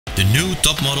The new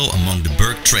top model among the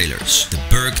BERG trailers, the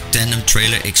BERG Tandem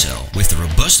Trailer XL. With the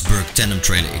robust BERG Tandem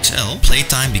Trailer XL,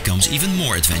 playtime becomes even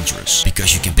more adventurous, because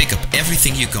you can pick up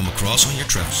everything you come across on your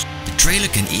travels. The trailer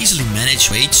can easily manage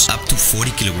weights up to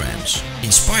 40 kilograms.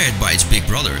 Inspired by its big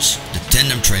brothers, the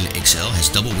Tandem Trailer XL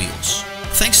has double wheels.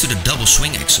 Thanks to the double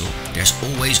swing axle, there's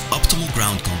always optimal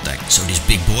ground contact, so this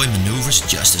big boy maneuvers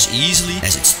just as easily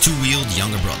as its two-wheeled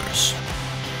younger brothers.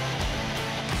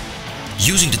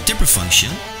 Using the tipper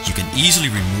function, you can easily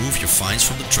remove your finds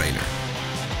from the trailer.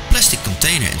 Plastic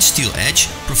container and steel edge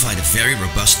provide a very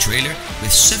robust trailer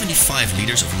with 75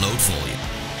 liters of load volume.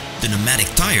 The pneumatic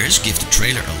tires give the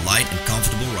trailer a light and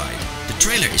comfortable ride. The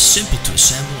trailer is simple to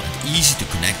assemble and easy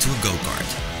to connect to a go-kart.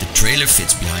 The trailer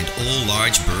fits behind all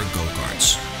large BERG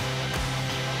go-karts.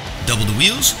 Double the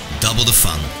wheels, double the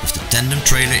fun with the Tandem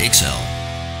Trailer XL.